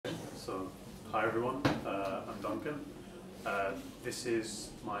Hi everyone, I'm Duncan. This is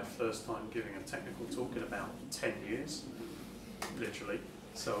my first time giving a technical talk in about 10 years, literally,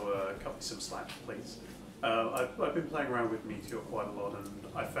 so cut me some slack please. I've been playing around with Meteor quite a lot, and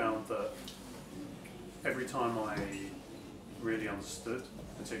I found that every time I really understood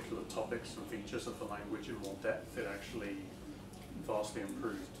particular topics and features of the language in more depth, it actually vastly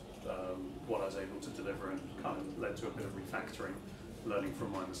improved what I was able to deliver, and kind of led to a bit of refactoring, learning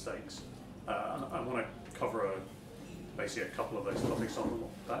from my mistakes. And I want to cover basically a couple of those topics on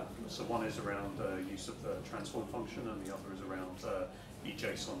that. So one is around use of the transform function, and the other is around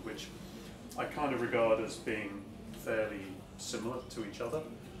eJSON, which I kind of regard as being fairly similar to each other.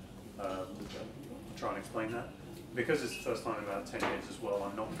 I'll try and explain that. Because it's the first time in about 10 years as well,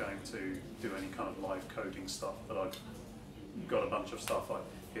 I'm not going to do any kind of live coding stuff, but I've got a bunch of stuff.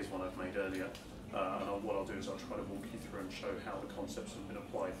 Here's one I've made earlier. And what I'll do is I'll try to walk you through and show how the concepts have been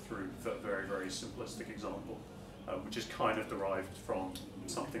applied through a very, very simplistic example, which is kind of derived from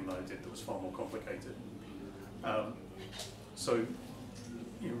something that I did that was far more complicated. So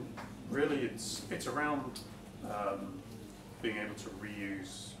really it's around being able to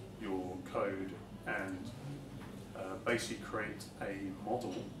reuse your code and basically create a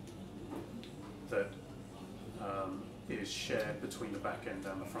model that is shared between the back end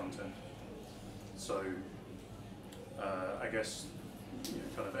and the front end. So I guess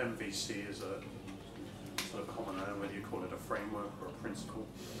kind of MVC is a sort of common name, whether you call it a framework or a principle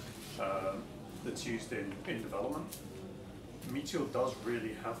that's used in development. Meteor does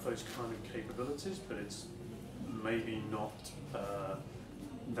really have those kind of capabilities, but it's maybe not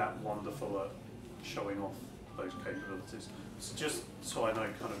that wonderful at showing off those capabilities. So just so I kind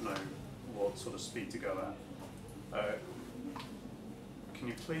of know what sort of speed to go at. Can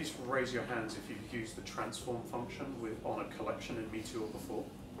you please raise your hands if you've used the transform function on a collection in Meteor before?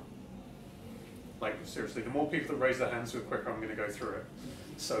 Like, seriously, the more people that raise their hands, the quicker I'm going to go through it.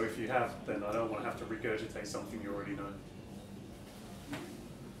 So if you have, then I don't want to have to regurgitate something you already know.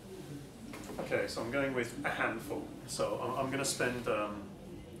 Okay, so I'm going with a handful. So I'm going to spend a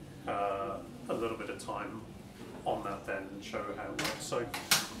little bit of time on that then and show how it works. So,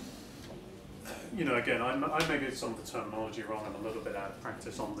 again, I may get some of the terminology wrong. I'm a little bit out of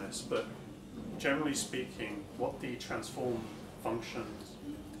practice on this, but generally speaking, what the transform function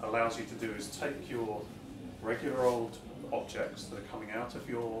allows you to do is take your regular old objects that are coming out of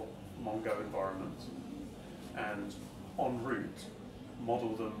your Mongo environment and en route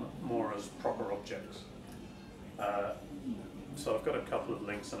model them more as proper objects. So I've got a couple of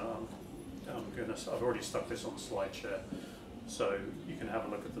links, and I've already stuck this on SlideShare, so you can have a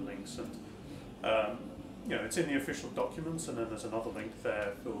look at the links. And it's in the official documents, and then there's another link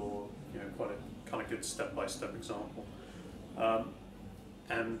there for quite a kind of good step-by-step example.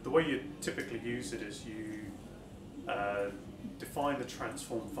 And the way you typically use it is you define the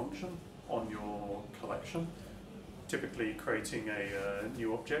transform function on your collection, typically creating a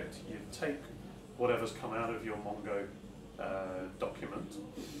new object. You take whatever's come out of your Mongo document,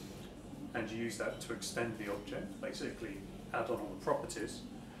 and you use that to extend the object, basically add on all the properties.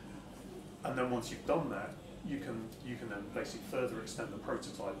 And then once you've done that, you can then basically further extend the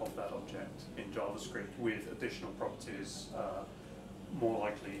prototype of that object in JavaScript with additional properties, more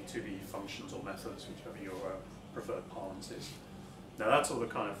likely to be functions or methods, whichever your preferred parlance is. Now that's all the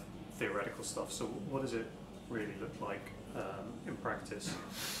kind of theoretical stuff. So what does it really look like in practice?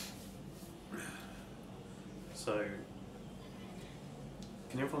 So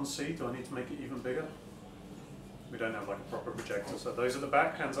can everyone see? Do I need to make it even bigger? We don't have like a proper projector. So those at the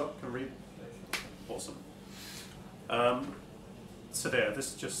back, hands up, can read. Awesome. So this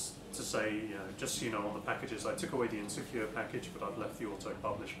is just to say, just so you know, on the packages, I took away the insecure package, but I've left the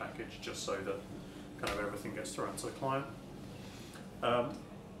auto-publish package just so that kind of everything gets thrown to the client.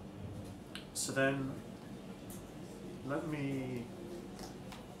 So then, let me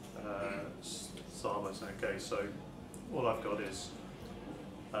start by saying, okay, so all I've got is,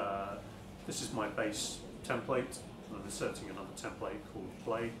 this is my base template, and I'm inserting another template called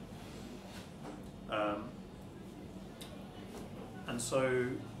play. And so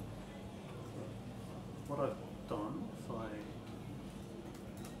what I've done,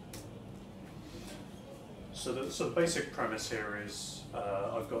 so the basic premise here is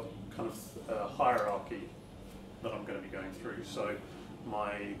I've got kind of a hierarchy that I'm going to be going through. So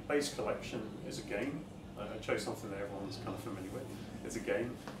my base collection is a game. I chose something that everyone's kind of familiar with. It's a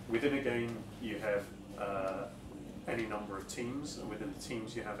game. Within a game, you have any number of teams, and within the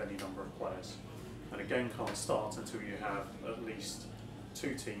teams, you have any number of players. And a game can't start until you have at least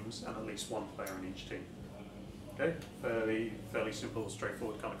 2 teams and at least 1 player in each team. Okay, fairly simple,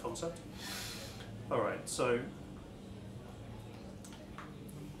 straightforward kind of concept. All right, so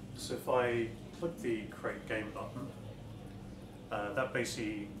if I click the create game button, that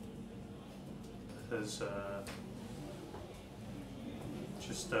basically has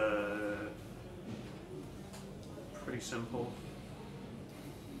just pretty simple.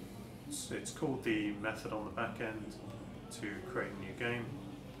 It's called the method on the back end to create a new game,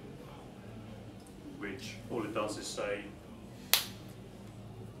 which all it does is say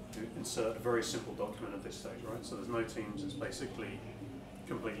to insert a very simple document at this stage, right? So there's no teams, it's basically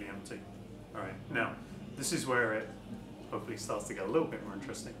completely empty. All right, now this is where it hopefully starts to get a little bit more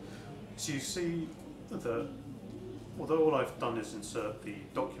interesting. So you see that although all I've done is insert the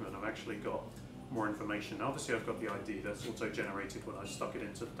document, I've actually got more information. Now, obviously I've got the ID that's auto-generated when I stuck it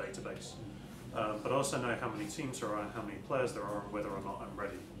into the database. But I also know how many teams there are, how many players there are, and whether or not I'm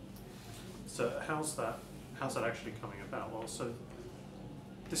ready. So how's that actually coming about? Well, so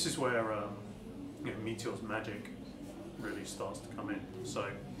this is where Meteor's magic really starts to come in. So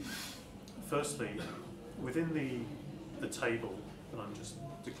firstly, within the table that I'm just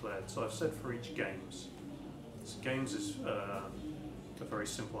declared, so I've said for each games. So games is a very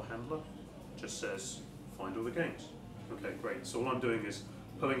simple handler. Just says find all the games. Okay, great. So all I'm doing is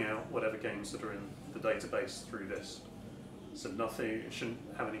pulling out whatever games that are in the database through this. So nothing, it shouldn't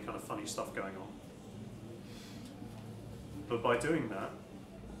have any kind of funny stuff going on. But by doing that,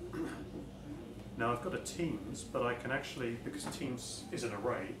 now I've got a teams, but I can actually, because teams is an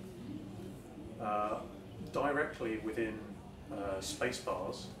array, directly within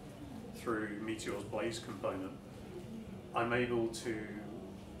spacebars through Meteor's Blaze component, I'm able to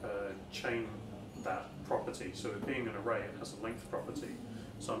chain that property. So it being an array, it has a length property.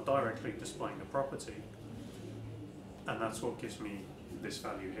 So I'm directly displaying the property, and that's what gives me this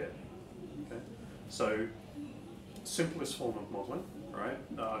value here. Okay. So simplest form of modeling, right?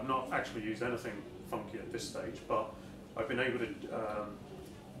 I've not actually used anything funky at this stage, but I've been able to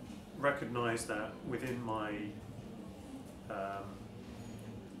recognize that within my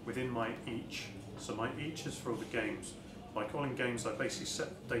each. So my each is for all the games. By calling games, I basically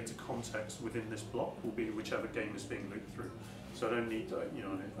set data context within this block will be whichever game is being looped through. So I don't need,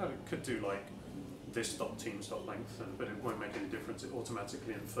 I could do like this.teams.length, but it won't make any difference. It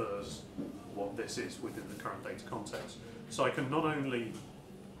automatically infers what this is within the current data context. So I can not only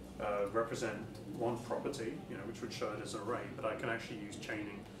represent one property, which would show it as an array, but I can actually use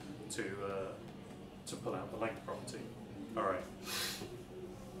chaining to pull out the length property. All right.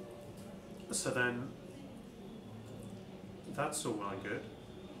 So then, that's all well and good.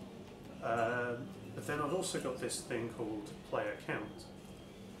 But then I've also got this thing called player count,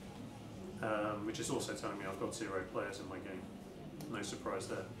 which is also telling me I've got 0 players in my game. No surprise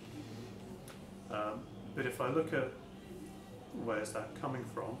there. But if I look at where's that coming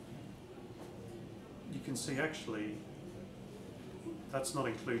from, you can see actually that's not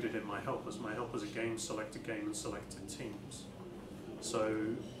included in my helpers. My helpers are game, selected game, and selected teams.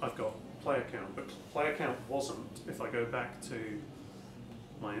 So I've got player count, but player count wasn't, if I go back to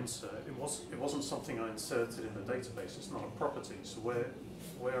my insert, it wasn't something I inserted in the database. It's not a property. So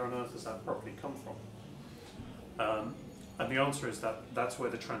where on earth has that property come from? And the answer is that that's where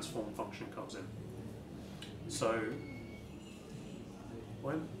the transform function comes in. So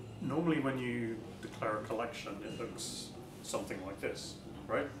normally when you declare a collection, it looks something like this,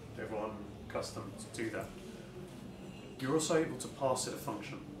 right? Everyone accustomed to do that. You're also able to pass it a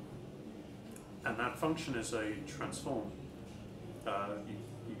function. And that function is a transform.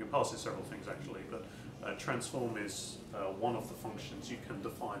 You can pass it several things actually, but transform is one of the functions you can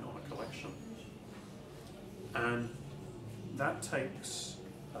define on a collection. And that takes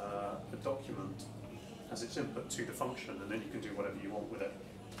a document as its input to the function, and then you can do whatever you want with it.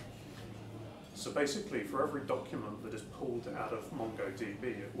 So basically, for every document that is pulled out of MongoDB,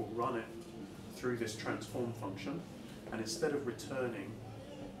 it will run it through this transform function, and instead of returning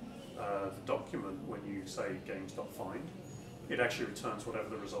the document when you say games.find, it actually returns whatever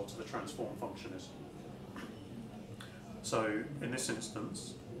the result of the transform function is. So in this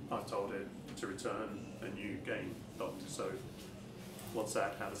instance, I've told it to return a new game dot. So what's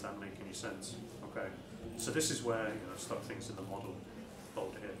that? How does that make any sense? Okay. So this is where I've stuck things in the model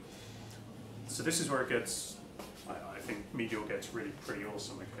folder here. So this is where it gets, I think Meteor gets really pretty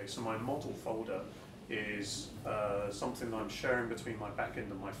awesome. Okay. So my model folder is something that I'm sharing between my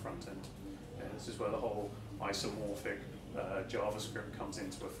backend and my front end. Yeah, this is where the whole isomorphic JavaScript comes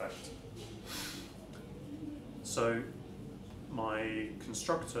into effect. So my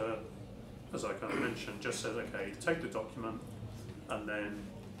constructor, as I kind of mentioned, just says, okay, take the document and then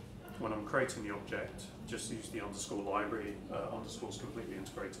when I'm creating the object, just use the underscore library. Underscore's completely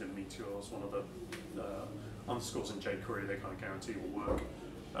integrated in Meteor. It's one of the underscores in jQuery, they kind of guarantee will work.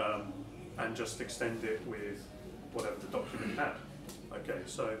 And just extend it with whatever the document had. Okay,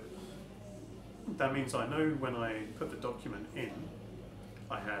 so that means I know when I put the document in,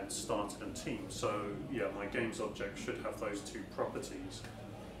 I had started and team. So yeah, my games object should have those two properties,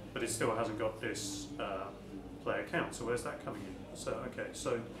 but it still hasn't got this player count. So where's that coming in? So okay,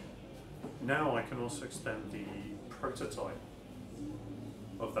 so now I can also extend the prototype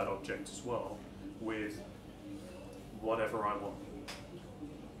of that object as well with whatever I want.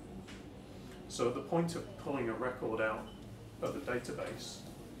 So at the point of pulling a record out of the database,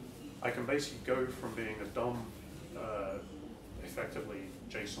 I can basically go from being a DOM, effectively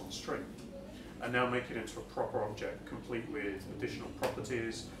JSON string, and now make it into a proper object complete with additional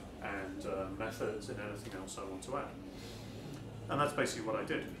properties and methods and anything else I want to add. And that's basically what I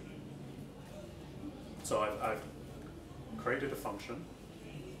did. So I've created a function,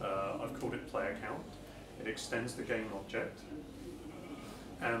 I've called it player count, it extends the game object,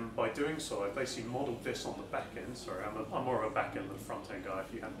 and by doing so, I basically modeled this on the back end. Sorry, I'm more of a back end than a front end guy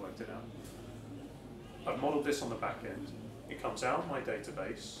if you hadn't worked it out. I've modeled this on the back end. It comes out of my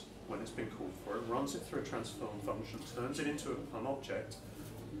database when it's been called for, it runs it through a transform function, turns it into an object,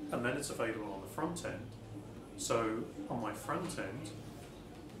 and then it's available on the front end. So on my front end,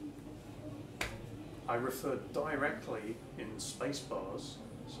 I refer directly in spacebars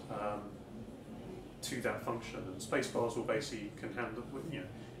to that function, and spacebars will basically can handle, you know,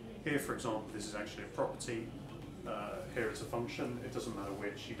 here for example this is actually a property, here it's a function, it doesn't matter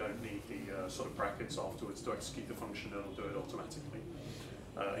which, you don't need the sort of brackets afterwards to execute the function, it'll do it automatically.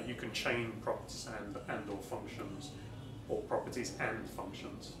 You can chain properties and or functions, or properties and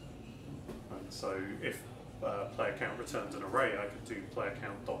functions. Right, so if player count returns an array, I could do player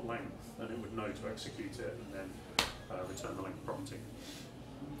count.length and it would know to execute it and then return the length property.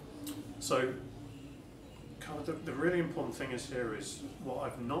 So kind of the really important thing is here is what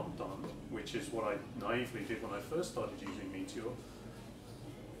I've not done, which is what I naively did when I first started using Meteor.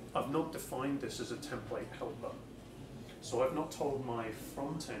 I've not defined this as a template helper. So I've not told my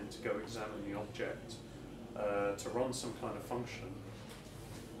front end to go examine the object to run some kind of function.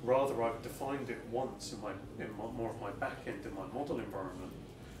 Rather, I've defined it once in more of my back end in my model environment,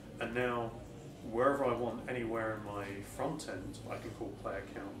 and now wherever I want, anywhere in my front end, I can call player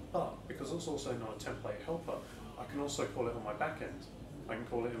count. But because it's also not a template helper, I can also call it on my back end. I can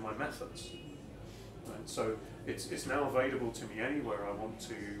call it in my methods. Right? So it's now available to me anywhere I want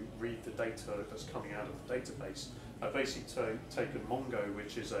to read the data that's coming out of the database. I've basically taken Mongo,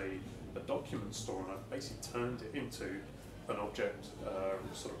 which is a document store, and I've basically turned it into an object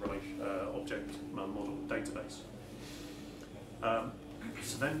object model database.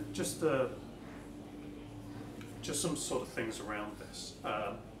 So then just some sort of things around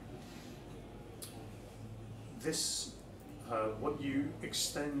this. What you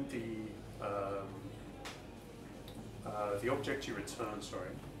extend the object you return,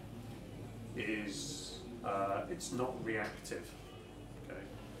 is it's not reactive. Okay,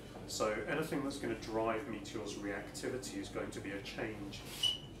 so anything that's going to drive Meteor's reactivity is going to be a change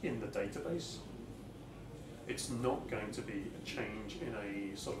in the database. It's not going to be a change in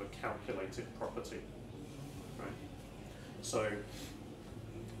a sort of a calculated property. Right. So,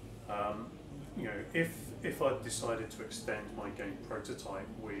 you know, if I decided to extend my game prototype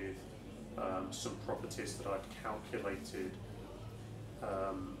with some properties that I'd calculated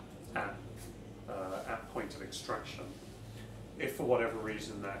at point of extraction, if for whatever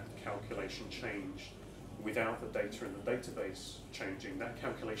reason that calculation changed without the data in the database changing, that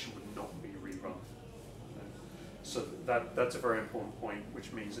calculation would not be rerun. So that's a very important point,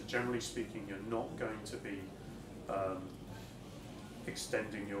 which means that generally speaking, you're not going to be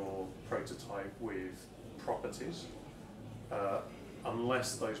extending your prototype with properties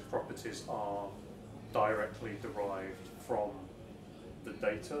unless those properties are directly derived from the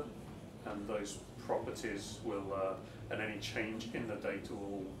data, and those properties will, and any change in the data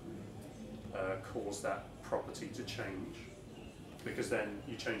will cause that property to change. Because then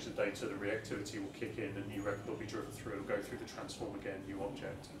you change the data, the reactivity will kick in, a new record will be driven through, it'll go through the transform again, new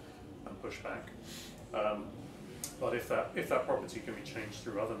object, and push back. But if that property can be changed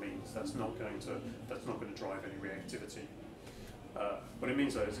through other means, that's not going to drive any reactivity. What it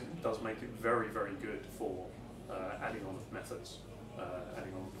means though is it does make it very, very good for adding on methods,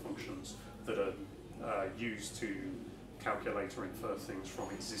 adding on functions that are used to calculate or infer things from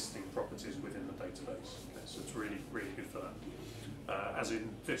existing properties within the database. Okay, so it's really, really good for that. As in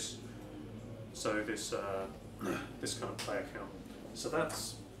this, so this this kind of player count. So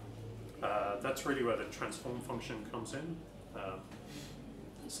that's That's really where the transform function comes in.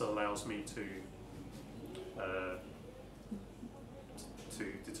 So it allows me to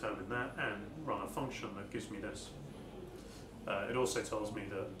determine that and run a function that gives me this. It also tells me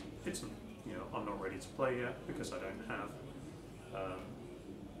that it's, I'm not ready to play yet because I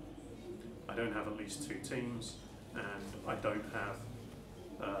don't have at least 2 teams, and I don't have,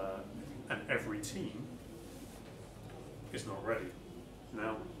 and every team is not ready.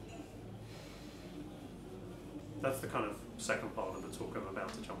 Now, that's the kind of second part of the talk I'm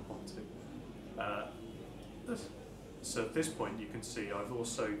about to jump onto. So at this point you can see I've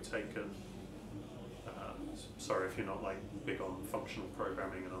also taken, sorry if you're not like big on functional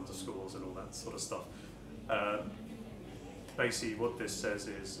programming and underscores and all that sort of stuff. Basically what this says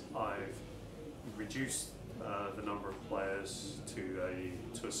is I've reduced the number of players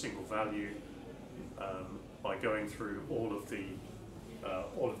to a single value by going through all of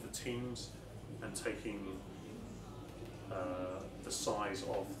the teams and taking the size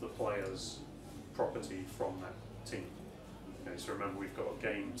of the player's property from that team. Okay, so remember we've got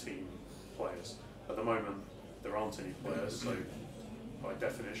game, team, players. At the moment there aren't any players, so by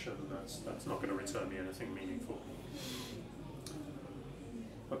definition that's not going to return me anything meaningful.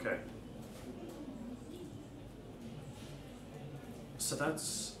 Okay. So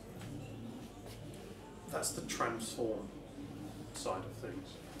that's the transform side of things.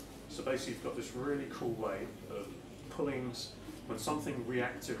 So basically you've got this really cool way of pulling, when something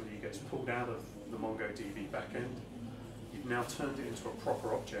reactively gets pulled out of the MongoDB backend, you've now turned it into a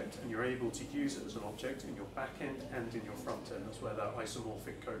proper object and you're able to use it as an object in your backend and in your front end. That's where that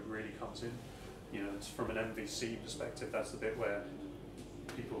isomorphic code really comes in. It's from an MVC perspective, that's the bit where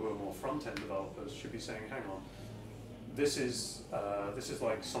people who are more front-end developers should be saying, hang on, this is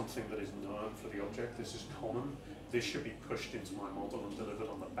like something that is known for the object, this is common, this should be pushed into my model and delivered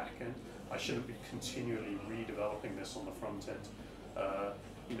on the back end. I shouldn't be continually redeveloping this on the front end.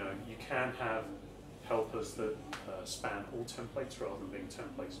 You can have helpers that span all templates rather than being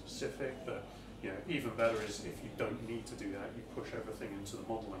template specific, but even better is if you don't need to do that, you push everything into the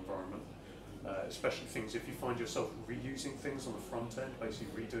model environment. Especially things, if you find yourself reusing things on the front end,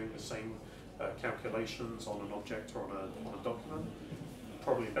 basically redoing the same calculations on an object or on a document,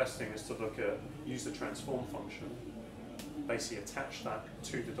 probably the best thing is to use the transform function, basically attach that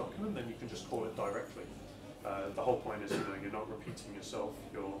to the document, then you can just call it directly. The whole point is you're not repeating yourself,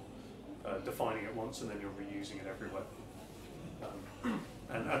 you're defining it once and then you're reusing it everywhere.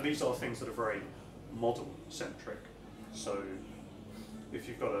 And these are things that are very model-centric. So if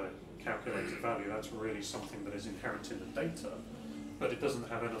you've got a calculated value, that's really something that is inherent in the data, but it doesn't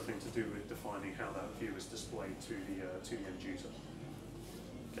have anything to do with defining how that view is displayed to the end user.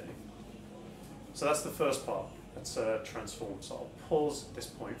 Okay. So that's the first part. That's transform. So I'll pause at this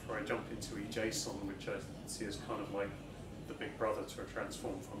point before I jump into eJSON, which I see as kind of like the big brother to a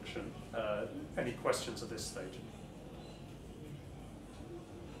transform function. Any questions at this stage?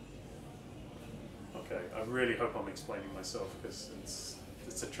 Okay, I really hope I'm explaining myself because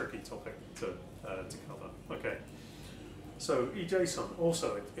it's a tricky topic to cover. Okay, so eJSON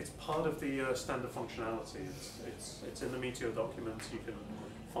also it's part of the standard functionality. It's in the Meteor documents. You can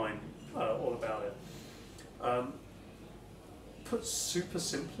find all about it. Put super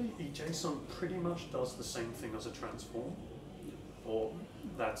simply, eJSON pretty much does the same thing as a transform, or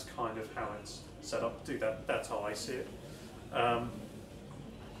that's kind of how it's set up to do that. That's how I see it.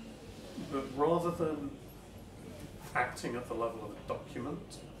 But rather than acting at the level of a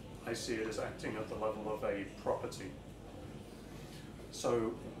document, I see it as acting at the level of a property.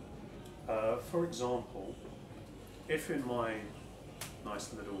 So, for example, if in my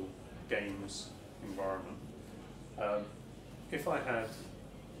nice little games environment, if I had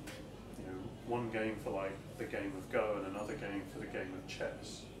one game for like the game of Go and another game for the game of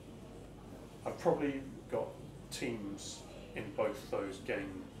chess, I've probably got teams in both those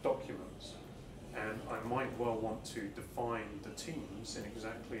game documents, and I might well want to define the teams in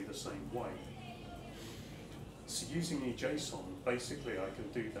exactly the same way. So using eJSON, basically I can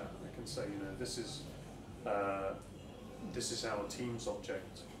do that. I can say, this is how a teams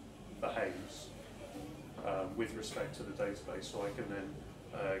object behaves with respect to the database, so I can then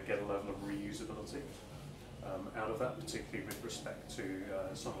get a level of reusability out of that, particularly with respect to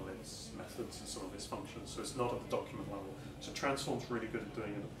some of its methods and some of its functions. So it's not at the document level. So transform's really good at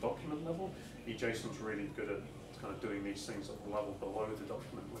doing it at the document level. eJSON's really good at kind of doing these things at the level below the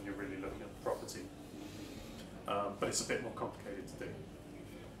document when you're really looking at the property. But it's a bit more complicated to do.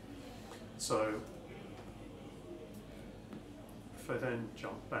 So if I then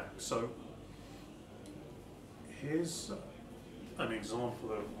jump back, so here's an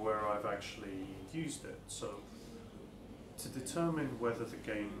example of where I've actually used it. So to determine whether the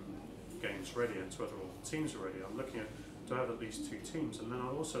game's ready and whether all the teams are ready, I'm looking at, do I have at least 2 teams? And then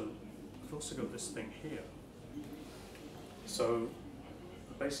I've also got this thing here. So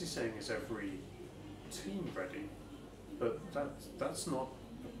basically saying, is every team ready? But that's not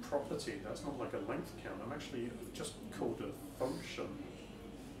a property, that's not like a length count. I'm actually just called a function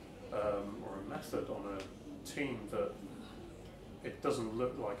or a method on a team that it doesn't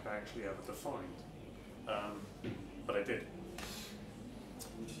look like I actually ever defined, but I did.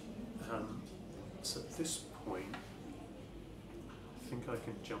 So at this point, I think I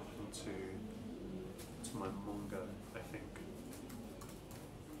can jump into my Mongo, I think.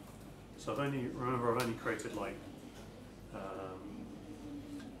 So I've only created like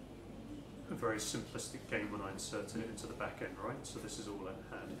a very simplistic game when I inserted it into the back end, right? So this is all it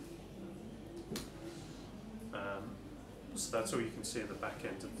had. So that's all you can see in the back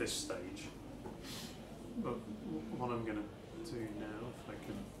end at this stage. But what I'm going to do now, if I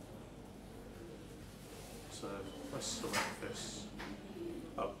can, so if I select this,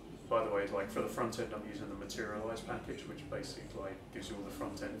 by the way, like for the front end, I'm using the Materialize package, which basically like gives you all the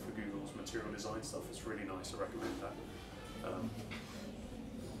front end for Google's material design stuff. It's really nice. I recommend that.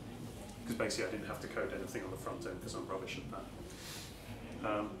 Because basically, I didn't have to code anything on the front end because I'm rubbish at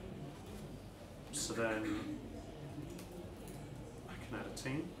that. So then I can add a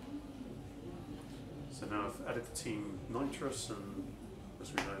team. So now I've added the team Nitrous, and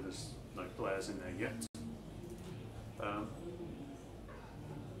as we know, there's no players in there yet.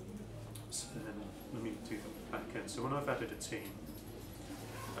 So then let me do the back end. So when I've added a team,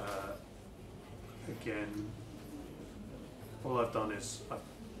 again, all I've done is I've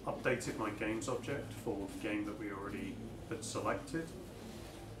updated my games object for the game that we already had selected,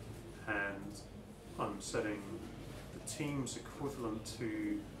 and I'm setting the teams equivalent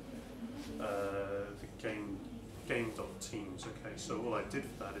to the game.teams. Okay, so all I did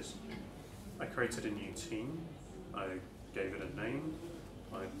for that is I created a new team, I gave it a name,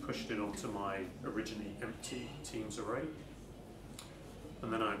 I pushed it onto my originally empty teams array,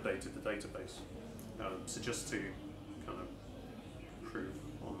 and then I updated the database. So just to kind of prove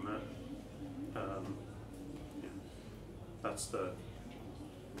on that, yeah, that's the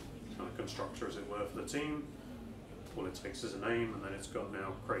kind of constructor, as it were, for the team. All it takes is a name, and then it's got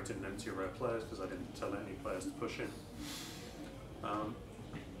now created an empty array of players because I didn't tell any players to push in.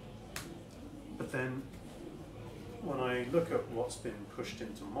 But then when I look at what's been pushed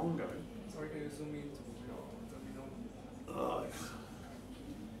into Mongo, sorry, can you zoom in to your terminal?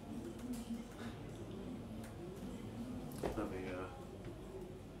 Let me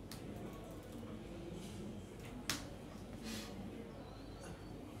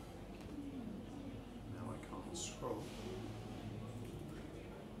now I can't scroll.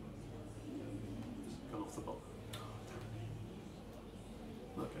 It's gone off the bottom.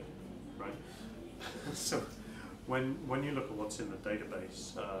 Okay, right. So when you look at what's in the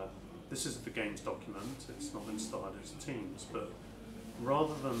database, this is the games document. It's not been started as teams, but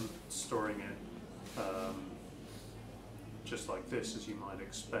rather than storing it just like this, as you might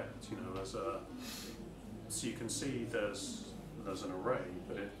expect, you know, as a, so you can see there's an array,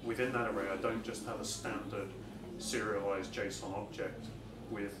 but within that array I don't just have a standard serialized JSON object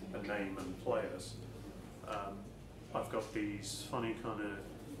with a name and players. I've got these funny kind of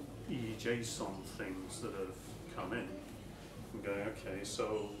eJSON things that have come in. I'm going, okay,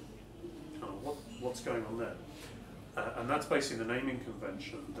 so kind of what's going on there? And that's basically the naming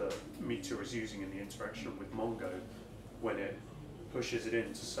convention that Meteor is using in the interaction with Mongo when it pushes it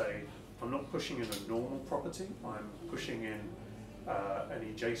in to say, I'm not pushing in a normal property, I'm pushing in an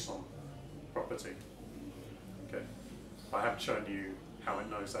eJSON property. Okay, I haven't shown you how it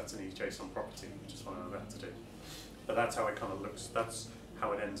knows that's an eJSON property, which is what I'm about to do. But that's how it kind of looks, that's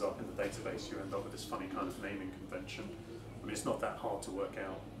how it ends up in the database. You end up with this funny kind of naming convention. I mean, it's not that hard to work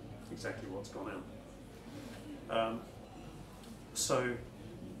out exactly what's gone out. So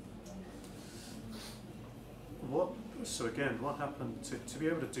again, what happened to be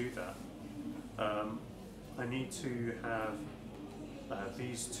able to do that? I need to have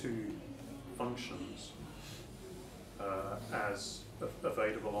these two functions as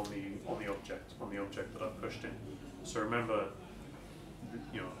available on the object that I pushed in. So remember,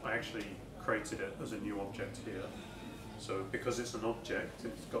 you know, I actually created it as a new object here. So because it's an object,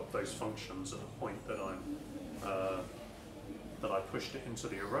 it's got those functions at the point that I pushed it into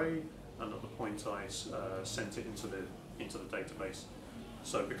the array, and at the point I sent it into the database.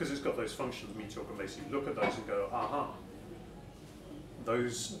 So because it's got those functions, Meteor can basically look at those and go, aha,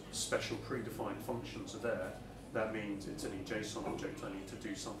 those special predefined functions are there. that means it's an eJSON object. I need to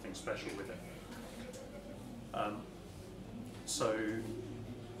do something special with it. So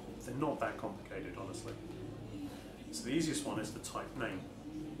they're not that complicated, honestly. So the easiest one is the type name.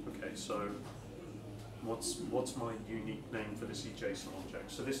 Okay, so what's my unique name for this eJSON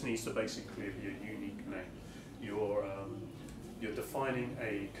object? So this needs to basically be a unique name. You're defining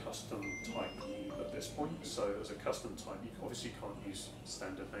a custom type at this point. So as a custom type, you obviously can't use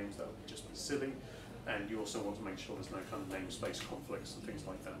standard names. That would just be silly. And you also want to make sure there's no kind of namespace conflicts and things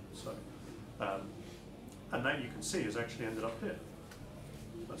like that. So, and that you can see has actually ended up here.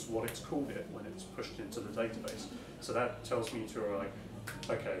 That's what it's called it when it's pushed into the database. So that tells me to like,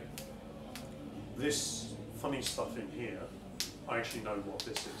 okay, this funny stuff in here, I actually know what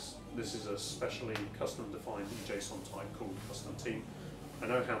this is. This is a specially custom defined JSON type called custom team. I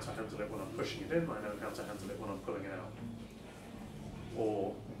know how to handle it when I'm pushing it in, I know how to handle it when I'm pulling it out.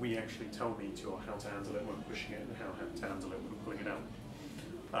 Or we actually tell Meteor how to handle it when pushing it and how to handle it when pulling it out.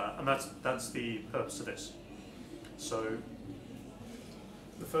 And that's the purpose of this. So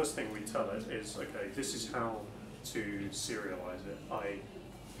the first thing we tell it is, okay, this is how to serialize it.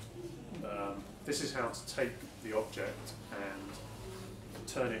 This is how to take the object and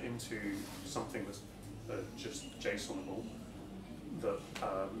turn it into something that's just JSONable that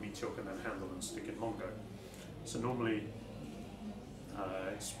Meteor can then handle and stick in Mongo. So normally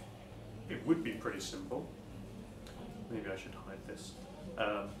it would be pretty simple. Maybe I should hide this.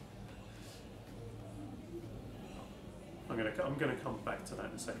 I'm going to come back to that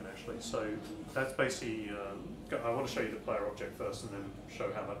in a second, actually. So that's basically, I want to show you the player object first and then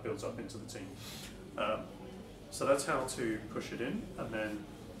show how that builds up into the team. So that's how to push it in, and then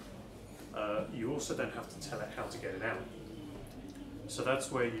you also then have to tell it how to get it out. So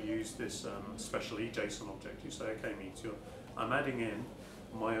that's where you use this special eJSON object. You say, okay, Meteor, I'm adding in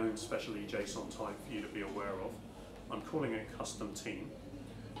my own special eJSON type for you to be aware of. I'm calling it custom team,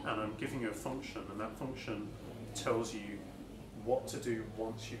 and I'm giving you a function, and that function tells you what to do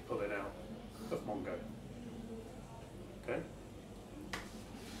once you pull it out of Mongo. Okay?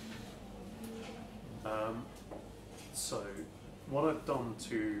 So what I've done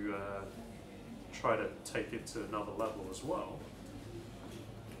to try to take it to another level as well,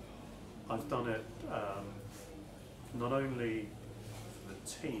 I've done it not only for the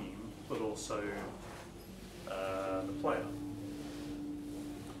team, but also the player.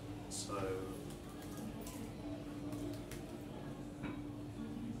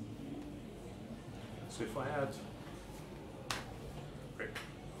 So if I add Rick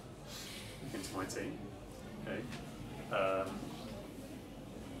into my team, okay, I've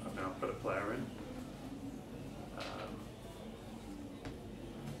now put a player in.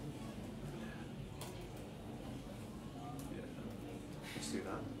 Yeah, let's do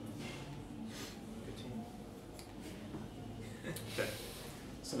that. Good team. Okay,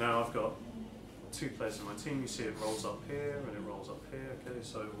 so now I've got two players in my team. You see it rolls up here and it rolls up here. Okay,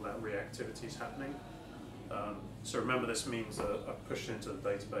 so all that reactivity is happening. So remember, this means that I've pushed into the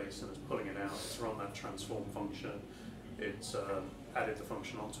database and it's pulling it out. It's run that transform function. It's added the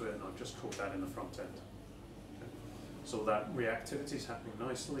function onto it, and I've just called that in the front end. Okay. So all that reactivity is happening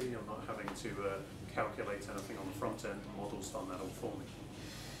nicely. I'm not having to calculate anything on the front end. The model's done that all for me.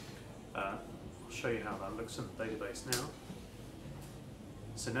 I'll show you how that looks in the database now.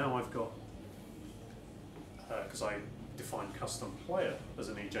 So now I've got, because I defined custom player as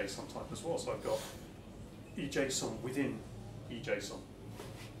an eJSON type as well, so I've got eJSON within eJSON.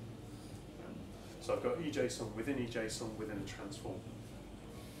 So I've got eJSON within eJSON within a transform.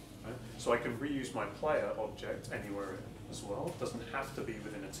 Right? So I can reuse my player object anywhere as well. It doesn't have to be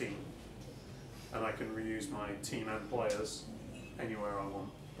within a team. And I can reuse my team and players anywhere I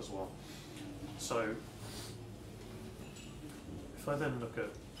want as well. So if I then look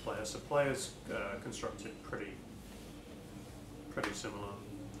at players, so players constructed pretty similar.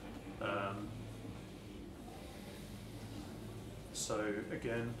 So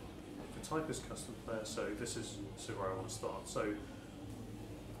again, the type is custom player, so this is where I want to start. So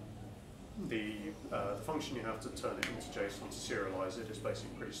the function you have to turn it into JSON to serialize it is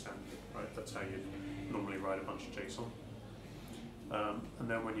basically pretty standard, right? That's how you normally write a bunch of JSON. And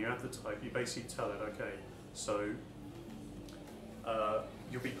then when you add the type, you basically tell it, okay, so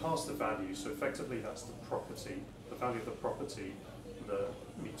you'll be passed the value, so effectively that's the property, the value of the property that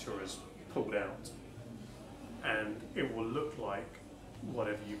Meteor has pulled out, and it will look like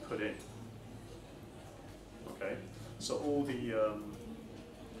whatever you put in. Okay, so all the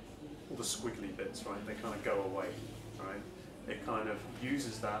squiggly bits, right? They kind of go away, right? It kind of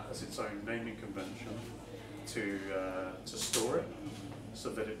uses that as its own naming convention to store it, so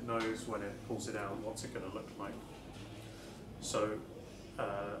that it knows when it pulls it out what's it going to look like. So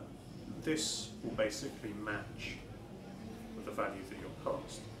this will basically match with the value that you're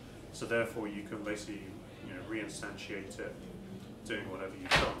passed. So therefore you can basically reinstantiate it, doing whatever you've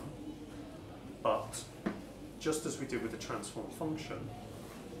done. But just as we did with the transform function,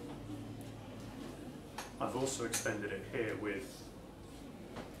 I've also extended it here with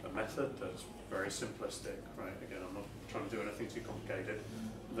a method that's very simplistic, right? Again, I'm not trying to do anything too complicated,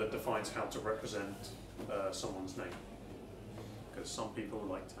 that defines how to represent someone's name. Because some people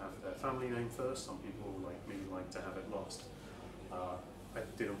like to have their family name first, some people like me like to have it last. I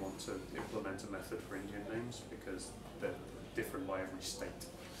didn't want to implement a method for Indian names because they're different by every state.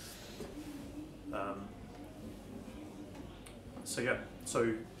 So yeah,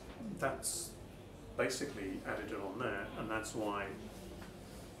 so that's basically added it on there, and that's why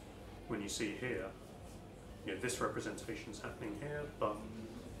when you see here, this representation is happening here, but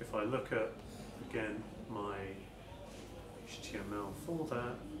if I look at, again, my HTML for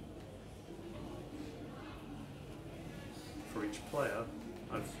that, for each player,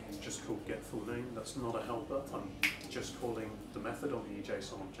 I've just called get full name. That's not a helper. I'm just calling the method on the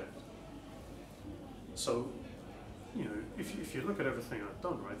eJSON object. So, if you look at everything I've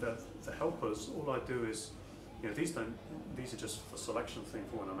done, right, the helpers, all I do is, these are just the selection thing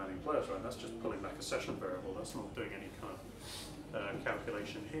for when I'm adding players, right? That's just pulling back a session variable. That's not doing any kind of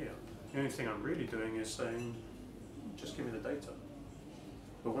calculation here. The only thing I'm really doing is saying, just give me the data.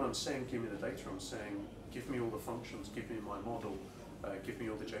 But when I'm saying give me the data, I'm saying give me all the functions, give me my model, give me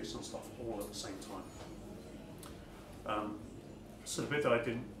all the JSON stuff all at the same time. So the bit that I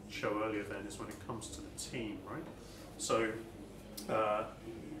didn't show earlier then is when it comes to the team, right? So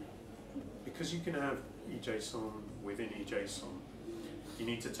because you can have eJSON within eJSON, you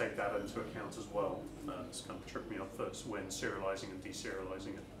need to take that into account as well. This kind of tripped me up first when serializing and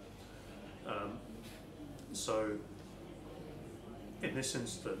deserializing it. So in this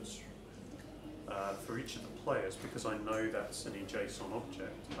instance, for each of the players, because I know that's an eJSON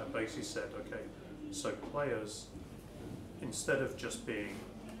object, I basically said, okay, so players, instead of just being,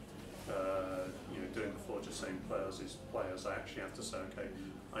 doing before just saying players is players, I actually have to say, okay,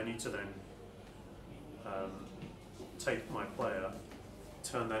 I need to then take my player,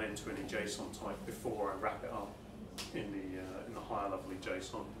 turn that into an eJSON type before I wrap it up in the higher level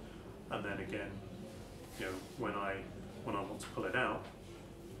eJSON, and then again, when I want to pull it out,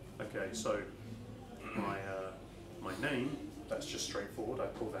 okay, so my name, that's just straightforward. I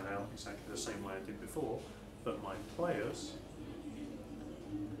pull that out exactly the same way I did before, but my players,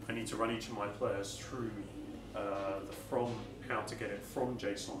 I need to run each of my players through how to get it from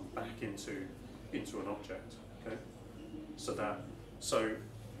JSON back into an object. Okay,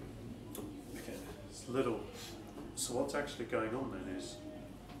 okay, it's little. So what's actually going on then is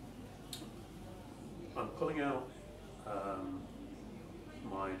I'm pulling out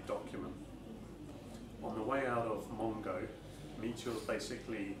my document. On the way out of Mongo, Meteor is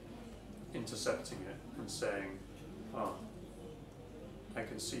basically intercepting it and saying, I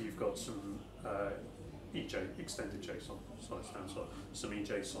can see you've got some extended JSON, so it stands for some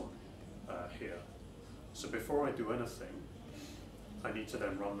eJSON here. So before I do anything, I need to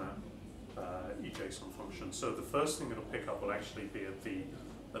then run that eJSON function. So the first thing it'll pick up will actually be at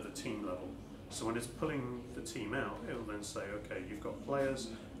the team level. So when it's pulling the team out, it'll then say, okay, you've got players.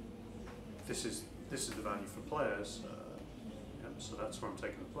 This is the value for players. So that's where I'm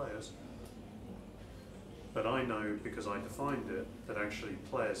taking the players. But I know, because I defined it, that actually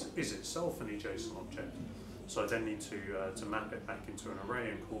players is itself an eJSON object. So I then need to map it back into an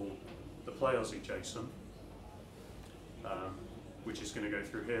array and call the players eJSON, which is going to go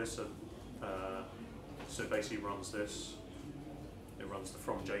through here. So it basically runs this. It runs the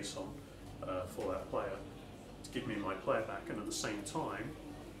from JSON for that player to give me my player back, and at the same time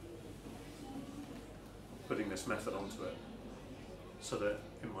putting this method onto it, so that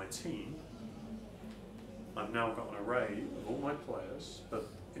in my team I've now got an array of all my players, but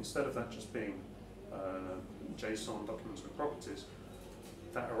instead of that just being JSON documents with properties,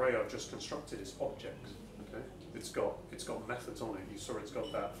 that array I've just constructed is objects. Okay, it's got methods on it. You saw it's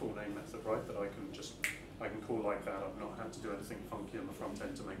got that full name method, right? That I can call like that. I've not had to do anything funky on the front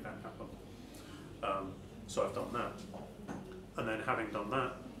end to make that happen. So I've done that, and then having done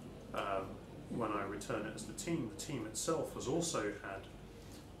that, when I return it as the team itself has also had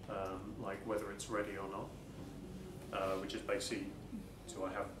like whether it's ready or not, which is basically, do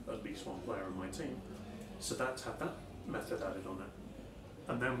I have at least one player in my team? So that's had that method added on it.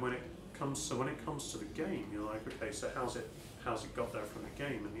 And then when it comes to the game, you're like, okay, so how's it got there from the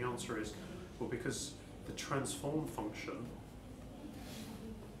game? And the answer is, well, because the transform function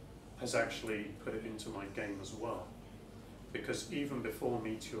has actually put it into my game as well. Because even before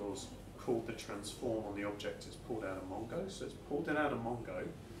Meteor's called the transform on the object, it's pulled out of Mongo. So it's pulled it out of Mongo,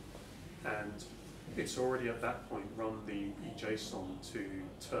 and it's already at that point run the JSON to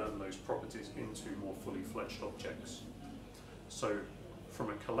turn those properties into more fully fledged objects. So from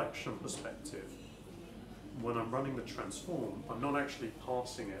a collection perspective, when I'm running the transform, I'm not actually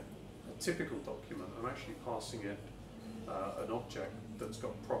passing it a typical document, I'm actually passing it an object that's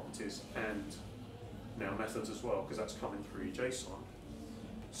got properties and now methods as well, because that's coming through JSON.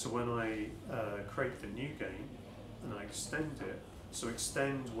 So when I create the new game and I extend it, so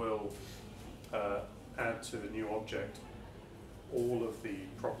extend will add to the new object all of the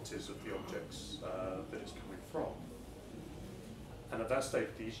properties of the objects that it's coming from. And at that stage,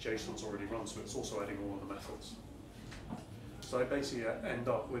 these JSONs already run, so it's also adding all of the methods. So I basically end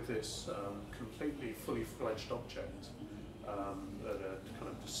up with this completely fully fledged object at a kind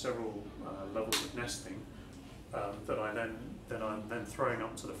of several levels of nesting that I'm then throwing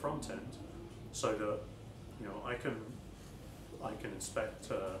up to the front end, so that I can inspect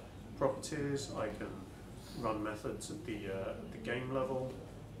properties, I can run methods at the game level,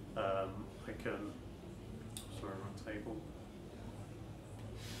 I can run table.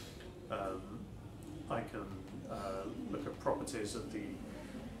 I can look at properties at the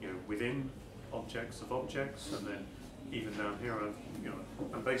within objects of objects, and then even down here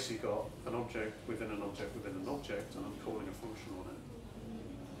I've basically got an object within an object within an object, and I'm calling a function on it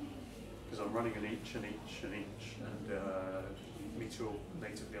because I'm running an each and each and each, and Meteor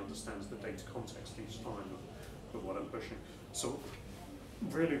natively understands the data context each time of what I'm pushing. So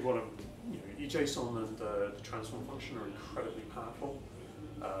really, what eJSON and the transform function are incredibly powerful.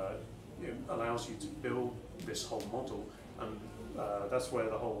 It allows you to build this whole model, and that's where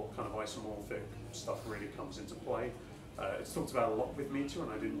the whole kind of isomorphic stuff really comes into play. It's talked about a lot with Meteor,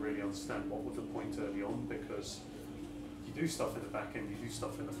 and I didn't really understand what was the point early on, because you do stuff in the back end, you do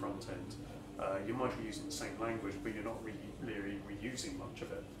stuff in the front end. You might be using the same language, but you're not really reusing much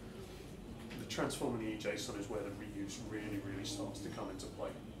of it. The transform in the eJSON is where the reuse really starts to come into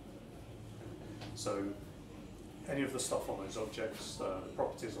play. So any of the stuff on those objects, the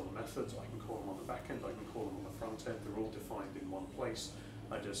properties or the methods, I can call them on the back end, I can call them on the front end. They're all defined in one place.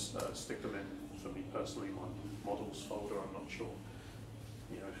 I just stick them in, for me personally, my models folder. I'm not sure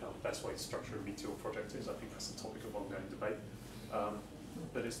how the best way to structure a Meteor project is. I think that's a topic of ongoing debate.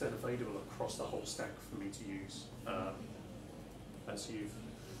 But it's then available across the whole stack for me to use, as you've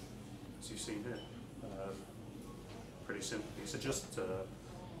seen here, pretty simply. So just to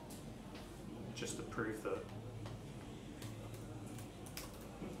prove that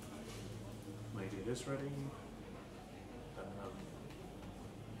maybe it is ready.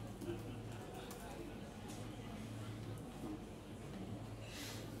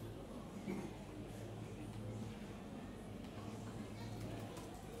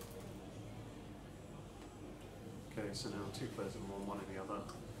 Okay, so now 2 players in one in the other,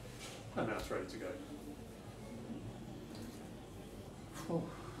 and now it's ready to go.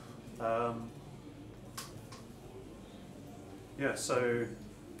 Yeah, so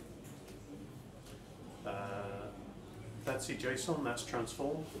that's eJSON, that's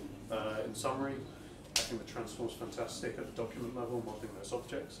transform. In summary, I think the transform is fantastic at the document level, modeling those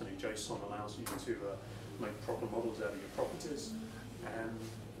objects, and eJSON allows you to make proper models out of your properties. And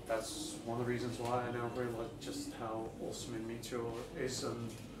that's one of the reasons why I now realize just how awesome in Meteor is,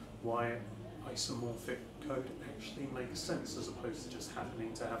 and why isomorphic code actually makes sense, as opposed to just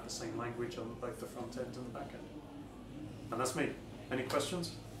happening to have the same language on both the front end and the back end. And that's me. Any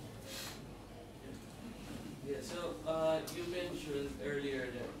questions? Yeah, so you mentioned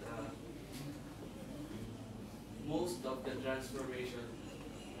earlier that most of the transformation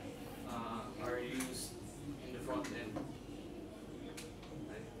are used in the front end.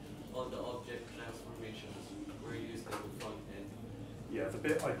 All the object transformations were used in the front end. Yeah, the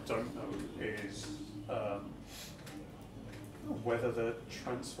bit I don't know is whether the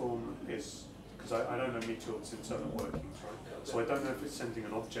transform is, because I don't know Meteor's internal workings, right? So I don't know if it's sending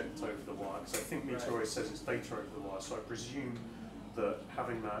an object over the wire, because I think Meteor always says it's data over the wire, so I presume that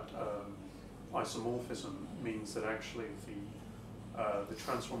having that isomorphism means that actually the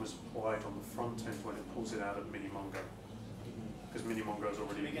transform is applied on the front end when it pulls it out of Minimongo. Because Minimongo is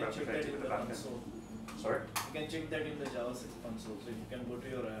already replicated with the back end. Sorry? You can check that in the JavaScript console. So you can go to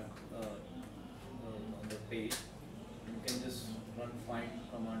your on the page. You can just run find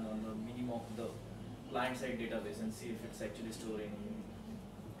command on the client-side database and see if it's actually storing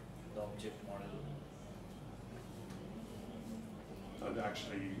the object model. And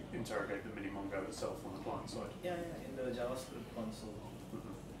actually interrogate the Minimongo itself on the client side. Yeah, in the JavaScript console.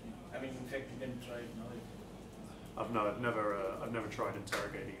 Mm-hmm. I mean, in fact, you can try it now. I've never tried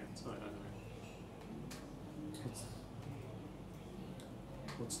interrogating it, so I don't know.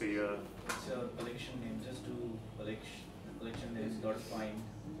 What's the It's your collection name. Just do collection name dot find.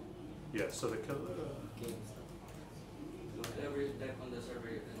 yeah? So the Whatever is back on the server,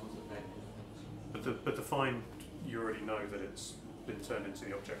 you can also type it. but the find, you already know that it's been turned into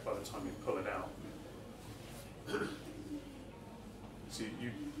the object by the time you pull it out. So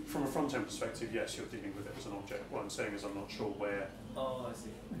you, from a front-end perspective, yes, you're dealing with it as an object. What I'm saying is I'm not sure where Oh, I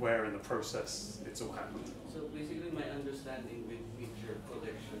see. where in the process it's all happened. So basically, my understanding with Meteor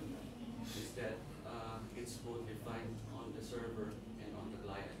collection is that it's both defined on the server and on the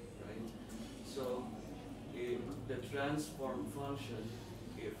client, right? So if the transform function,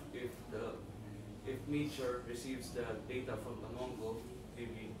 if Meteor receives the data from the Mongo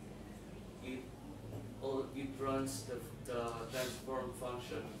DB, it runs the transform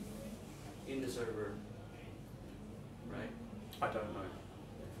function in the server, right? I don't know.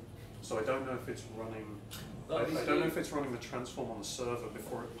 So I don't know if it's running. Well, I don't know if it's running the transform on the server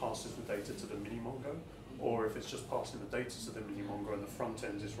before it passes the data to the mini-Mongo, or if it's just passing the data to the mini-Mongo and the front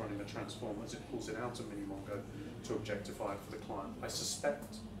end is running the transform as it pulls it out of mini-Mongo to objectify it for the client. I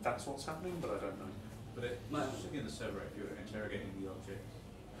suspect that's what's happening, but I don't know. But it should be in the server if you're interrogating the object.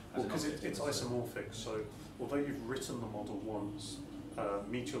 Well, because it's isomorphic, so although you've written the model once,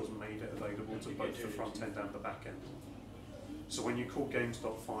 Meteor's made it available to both the front end and the back end. So when you call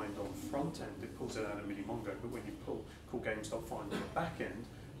games.find on the front end, it pulls it out of mini-Mongo, but when you call games.find on the back end,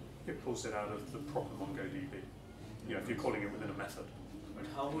 it pulls it out of the proper MongoDB. You know, if you're calling it within a method. But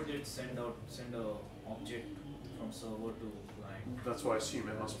how would it send a object from server to client? That's why I assume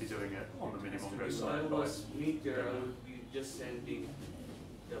it must be doing it on the mini-Mongo If I side. was Meteor, I would be just sending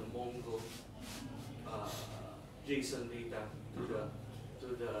the Mongo JSON data to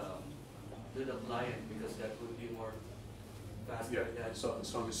the client, because that would be more faster Yeah, than so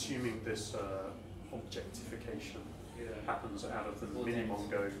I'm assuming this objectification yeah. happens out of the Both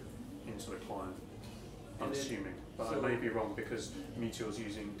mini-Mongo into the client. I'm And then- assuming, but I so- may be wrong because Meteor's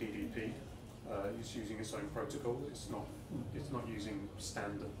using DDP. It's using its own protocol. It's not using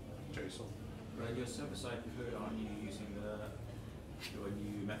standard JSON. Right, your server-side code, aren't you using your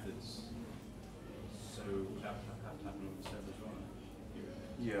new methods? So that would have to happen on the server as well.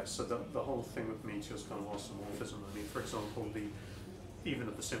 Yeah, so the whole thing with Meteor's kind of isomorphism. I mean, for example, even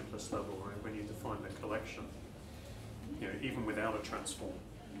at the simplest level, right, when you define the collection, you know, even without a transform,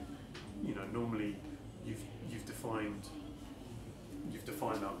 you know, normally you've defined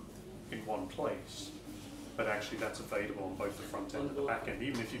that in one place, but actually that's available on both the front end and the back end,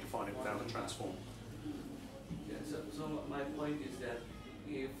 even if you define it without a transform. Yeah, so my point is that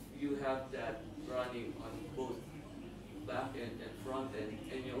if you have that running on both back end and front end,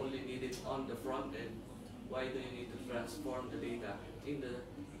 and you only need it on the front end, why do you need to transform the data in the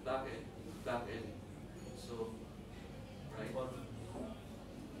back end? So, right?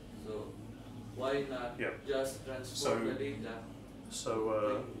 So, why not Yeah. just transform the data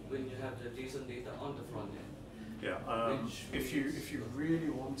So when you have the JSON data on the front end? yeah, Which if you really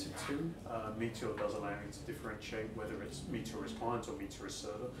wanted to, Meteor does allow you to differentiate whether it's Meteor as client or Meteor as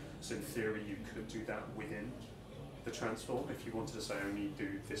server. So in theory, you could do that within the transform if you wanted to say only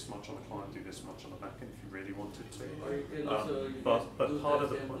do this much on the client, do this much on the backend if you really wanted to. Or you can also you but can do part the of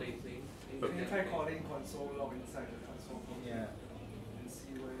the template thing. in but- the You can try template. calling console log inside the transform function Yeah. and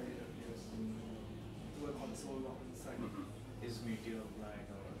see where it appears. Do a console log inside. Mhm. Is Meteor applied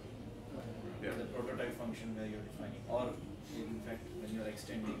or Yeah. the prototype function where you're defining, or in fact when you're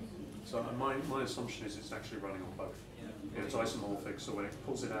extending? So my assumption is it's actually running on both. Yeah, it's isomorphic, so when it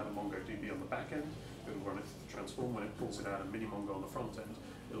pulls it out of MongoDB on the back end, it will run it through the transform. When it pulls it out of mini-Mongo on the front end,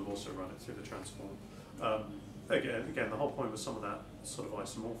 it will also run it through the transform. Again, the whole point with some of that sort of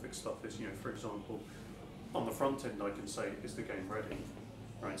isomorphic stuff is, you know, for example, on the front end I can say, is the game ready?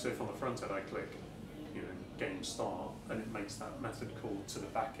 Right, so if on the front end I click, you know, game start, and it makes that method call to the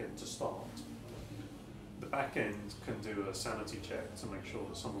back end to start, the back end can do a sanity check to make sure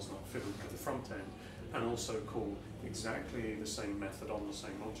that someone's not fiddled with the front end, and also call exactly the same method on the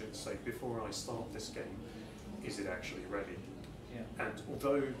same object to say, before I start this game, is it actually ready? Yeah. And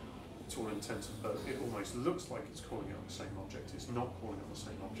although, to all intents and purposes, it almost looks like it's calling out the same object, it's not calling out the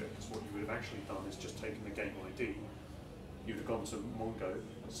same object, because what you would have actually done is just taken the game ID, you'd have gone to Mongo,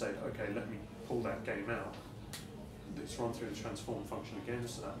 said, okay, let me pull that game out, it's run through the transform function again,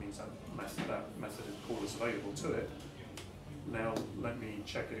 so that means that method call is available to it. Now let me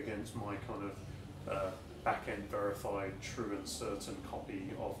check it against my kind of back-end verified true and certain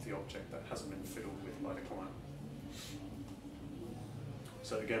copy of the object that hasn't been fiddled with by the client.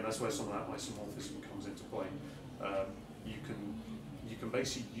 So again, that's where some of that isomorphism comes into play. You can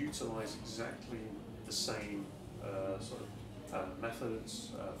basically utilize exactly the same sort of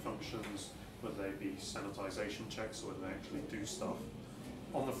methods, functions, whether they be sanitization checks or whether they actually do stuff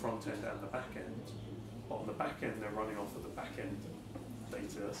on the front end and the back end. But on the back end, they're running off of the back end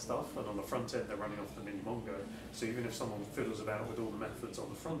data stuff, and on the front end, they're running off the mini-Mongo. So even if someone fiddles about with all the methods on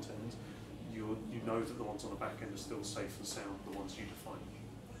the front end, you know that the ones on the back end are still safe and sound, the ones you define.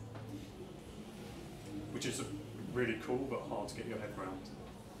 Which is really cool, but hard to get your head around.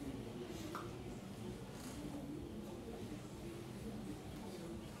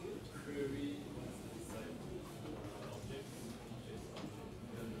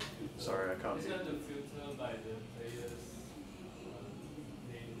 Sorry, I can't Is hear. that the filter by the players'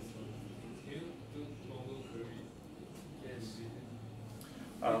 names? Can you do Mongo query? Yes.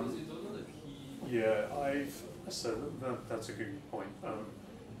 Because you don't know the key. Yeah, so that's a good point.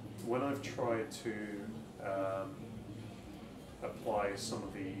 When I've tried to apply some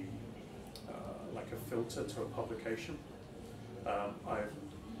of the, like a filter to a publication, I've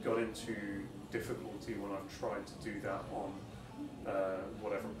got into difficulty when I've tried to do that on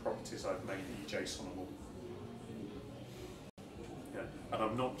whatever properties I've made JSONable. Yeah, and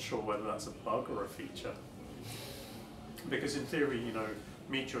I'm not sure whether that's a bug or a feature. Because in theory, you know,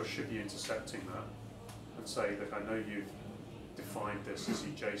 Meteor should be intercepting that and say, look, I know you've defined this as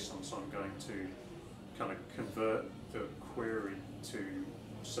JSON, so I'm going to kind of convert the query to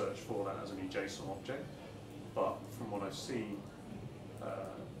search for that as an JSON object. But from what I've seen,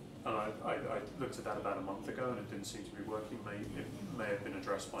 and I looked at that about a month ago and it didn't seem to be working. It may have been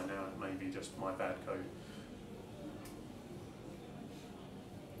addressed by now, it may be just my bad code.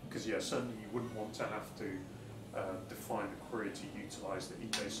 Because yeah, certainly you wouldn't want to have to define the query to utilize the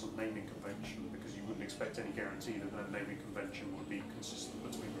JSON naming convention, because you wouldn't expect any guarantee that that naming convention would be consistent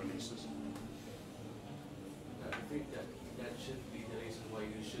between releases. I think that should be the reason why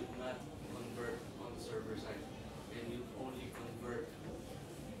you should not convert on the server side, and you only convert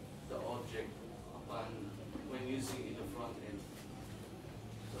the object upon when using in the front end.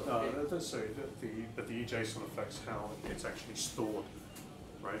 So but the JSON affects how it's actually stored,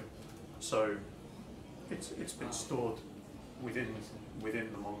 right? So it's been stored within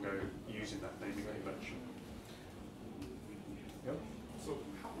the Mongo using that naming convention. Yep. So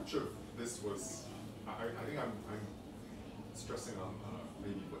how much of this was? I think I'm stressing on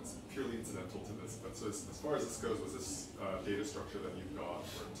maybe what's purely incidental to this. But so as far as this goes, was this data structure that you've got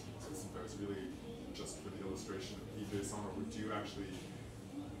for a team system that was really just for the illustration of JSON, or would you actually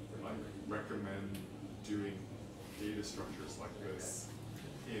like recommend doing data structures like this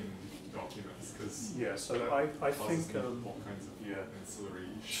in documents? Because yeah, so I think all kinds of ancillary.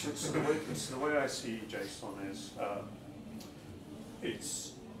 So the way I see JSON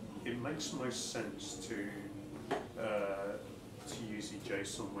is it makes most sense to use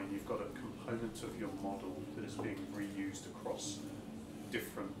JSON when you've got a component of your model that is being reused across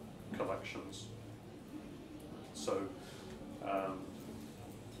different collections. So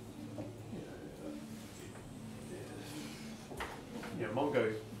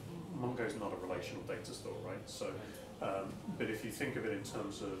Mongo's not a relational data store, right? So, but if you think of it in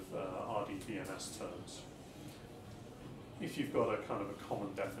terms of RDBMS terms, if you've got a kind of a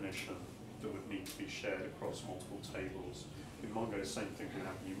common definition that would need to be shared across multiple tables, in Mongo the same thing can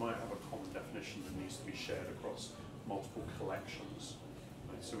happen. You might have a common definition that needs to be shared across multiple collections.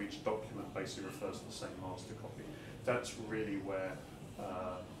 Right? So each document basically refers to the same master copy. That's really where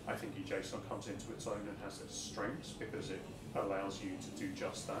I think JSON comes into its own and has its strengths, because it allows you to do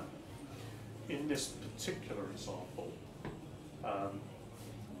just that. In this particular example,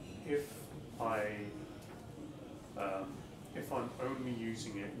 if I'm only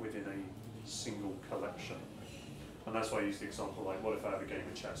using it within a single collection, and that's why I use the example like, what if I have a game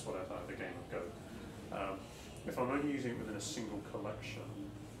of chess, what if I have a game of Go? If I'm only using it within a single collection,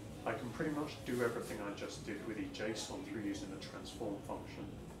 I can pretty much do everything I just did with JSON through using the transform function.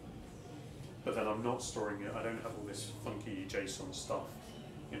 But then I'm not storing it, I don't have all this funky JSON stuff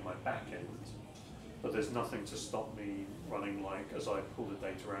in my back end. But there's nothing to stop me running, like, as I pull the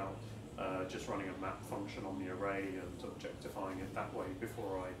data out, just running a map function on the array and objectifying it that way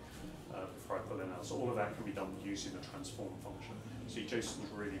before I pull it out. So all of that can be done using the transform function. So JSON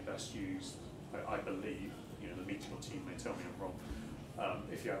is really best used, I believe, you know, the Meteor team may tell me I'm wrong,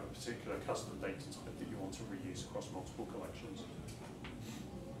 if you have a particular custom data type that you want to reuse across multiple collections.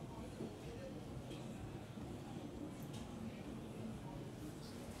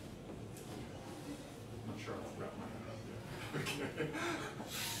 I'm not sure I'll wrap my head around it.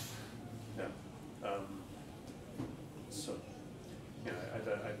 Yeah. So, you know,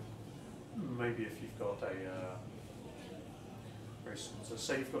 maybe if you've got a, so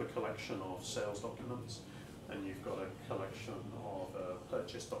say you've got a collection of sales documents and you've got a collection of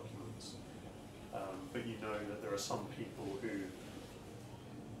purchase documents, but you know that there are some people who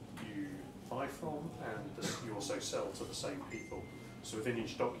you buy from and you also sell to the same people. So within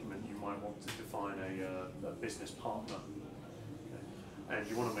each document you might want to define a business partner. Okay? And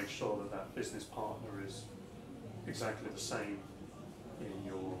you want to make sure that that business partner is exactly the same in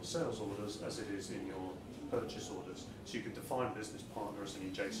your sales orders as it is in your purchase orders. So you can define business partner as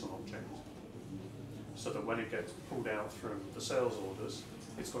an JSON object, so that when it gets pulled out from the sales orders,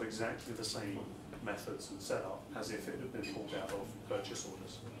 it's got exactly the same methods and setup as if it had been pulled out of purchase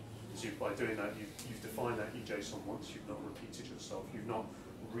orders. So by doing that, you've defined that JSON once, you've not repeated yourself, you've not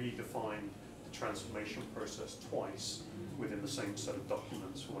redefined the transformation process twice within the same set of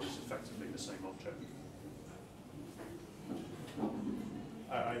documents for what is effectively the same object.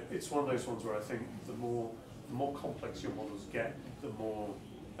 It's one of those ones where I think the more complex your models get, the more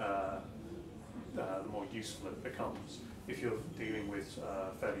useful it becomes. If you're dealing with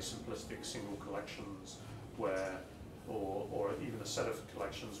fairly simplistic single collections where, or even a set of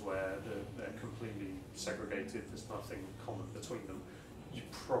collections where they're completely segregated, there's nothing common between them, you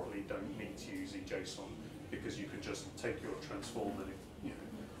probably don't need to use JSON, because you can just take your transform and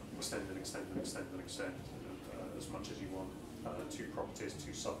extend and extend and extend and extend as much as you want. 2 properties,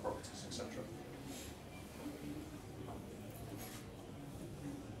 2 sub-properties, etc.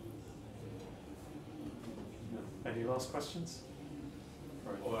 Any last questions?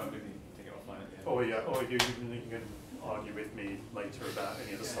 Or maybe take it offline at the end. Or you can argue with me later about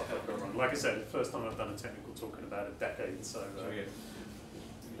any of the stuff I've got wrong. Like I said, the first time I've done a technical talk in about a decade, so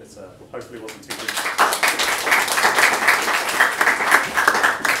it's hopefully wasn't too good.